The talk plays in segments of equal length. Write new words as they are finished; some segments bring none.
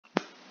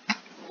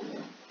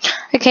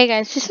Okay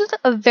guys, this is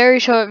a very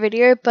short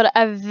video, but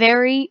a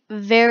very,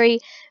 very,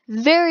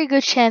 very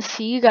good chance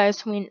for you guys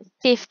to win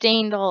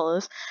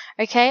 $15.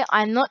 Okay,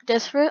 I'm not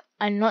desperate.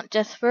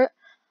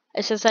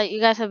 It's just that you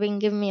guys have been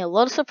giving me a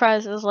lot of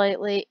surprises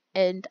lately,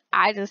 and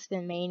I just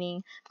been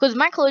meaning, because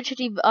my Call of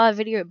Duty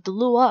video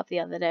blew up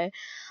the other day.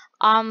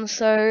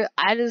 So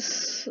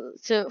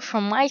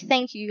from my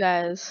thanks to you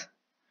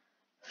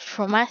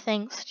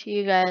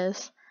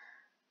guys,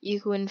 you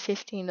can win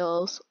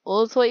 $15.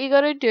 All what you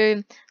gotta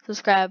do,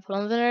 subscribe, put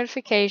on the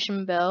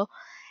notification bell,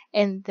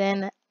 and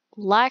then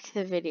like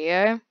the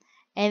video,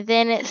 and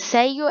then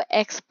say your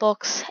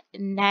Xbox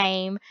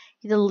name,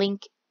 the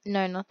link,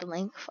 no, not the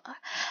link,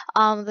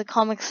 the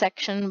comment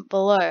section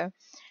below.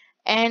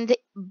 And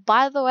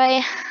by the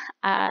way,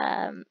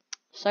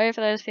 sorry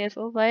for those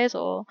PS4 players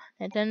or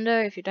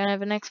Nintendo, if you don't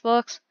have an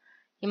Xbox,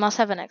 you must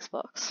have an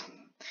Xbox.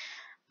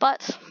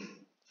 But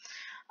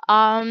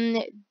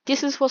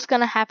this is what's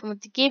gonna happen with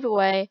the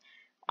giveaway.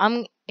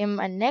 In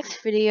my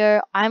next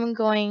video, I'm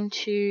going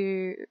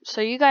to,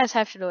 so you guys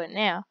have to do it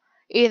now,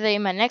 either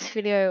in my next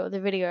video or the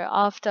video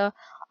after.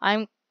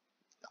 I'm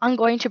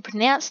going to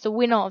pronounce the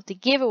winner of the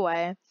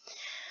giveaway,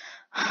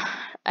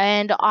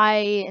 and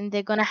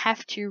they're gonna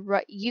have to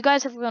write, you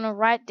guys are gonna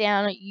write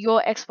down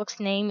your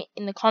Xbox name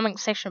in the comment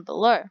section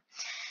below,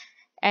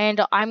 and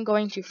I'm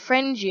going to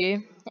friend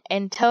you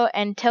and tell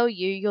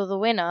you you're the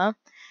winner.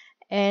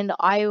 And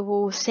I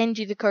will send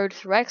you the code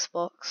through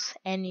Xbox,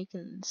 and you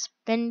can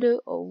spend it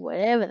or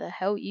whatever the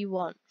hell you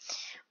want.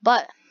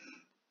 But,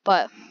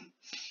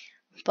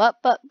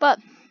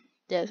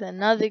 there's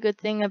another good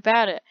thing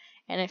about it.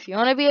 And if you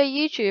want to be a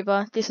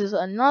YouTuber, this is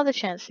another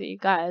chance for you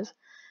guys.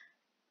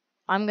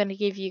 I'm going to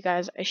give you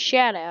guys a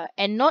shout out.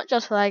 And not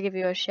just will I give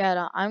you a shout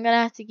out, I'm going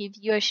to have to give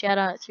you a shout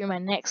out through my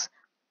next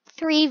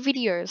 3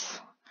 videos.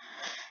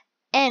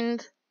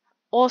 And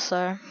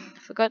also,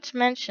 forgot to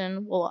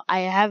mention, well, I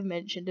have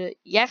mentioned it,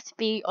 you have to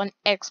be on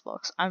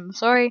Xbox. I'm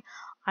sorry,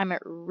 I'm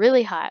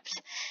really hyped.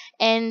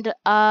 And,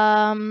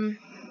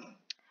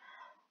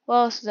 what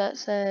else does that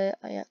say?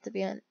 You have to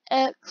be on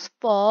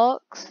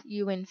Xbox,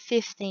 you win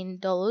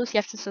 $15. You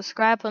have to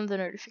subscribe on the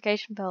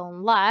notification bell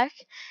and like.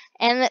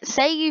 And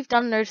say you've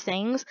done those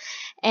things,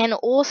 and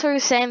also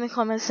say in the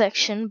comment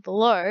section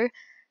below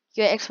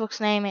your Xbox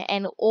name,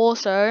 and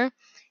also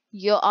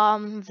your,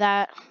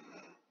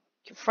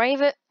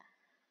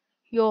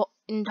 your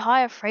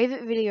entire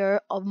favorite video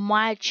of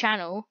my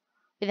channel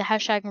with a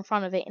hashtag in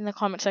front of it in the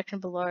comment section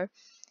below,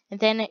 and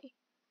then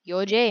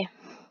you're G.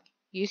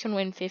 You can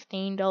win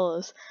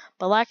 $15.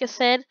 But like I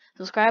said,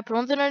 subscribe, put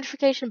on the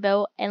notification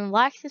bell, and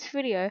like this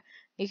video.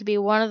 You could be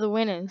one of the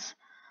winners.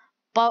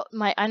 But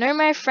I know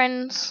my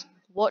friends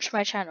watch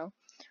my channel,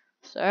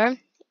 so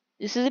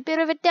this is a bit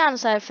of a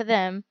downside for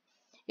them.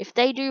 If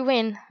they do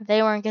win,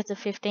 they won't get the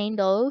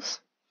 $15.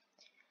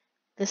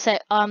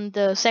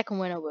 The second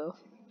winner will.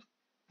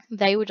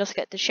 They will just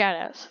get the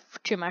shoutouts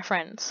to my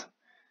friends,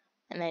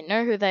 and they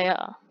know who they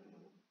are,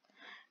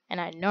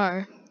 and I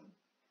know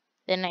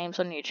their names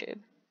on YouTube.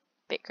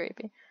 Bit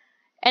creepy.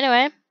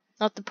 Anyway,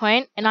 not the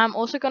point. And I'm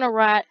also gonna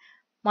write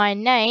my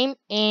name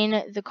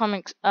in the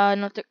comments,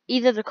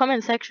 either the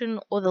comment section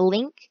or the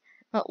link,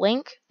 but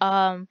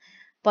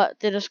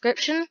the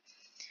description.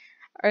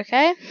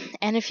 Okay,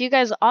 and if you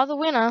guys are the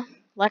winner,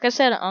 like I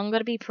said, I'm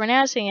gonna be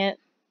pronouncing it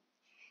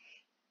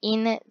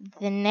in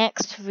the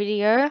next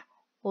video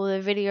or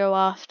the video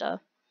after.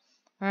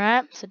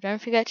 Alright, so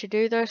don't forget to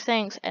do those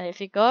things, and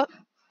if you got,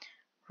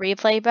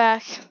 replay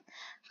back,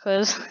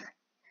 because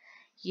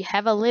you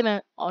have a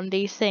limit on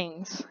these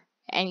things,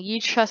 and you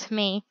trust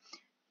me,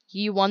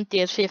 you want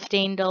this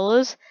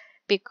 $15,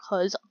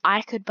 because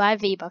I could buy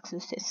V-Bucks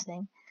with this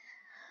thing.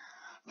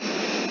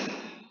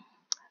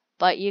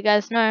 But you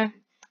guys know,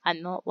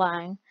 I'm not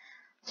lying.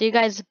 So you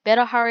guys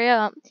better hurry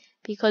up,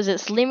 because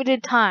it's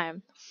limited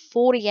time,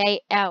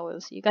 48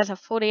 hours. You guys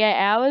have 48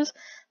 hours,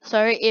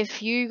 so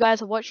if you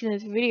guys are watching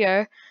this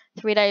video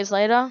 3 days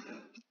later,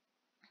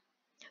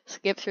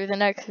 skip through the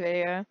next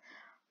video.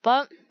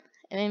 But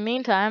in the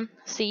meantime,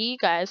 see you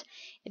guys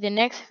in the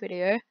next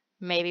video,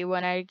 maybe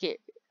when I get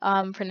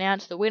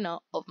pronounce the winner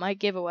of my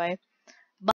giveaway.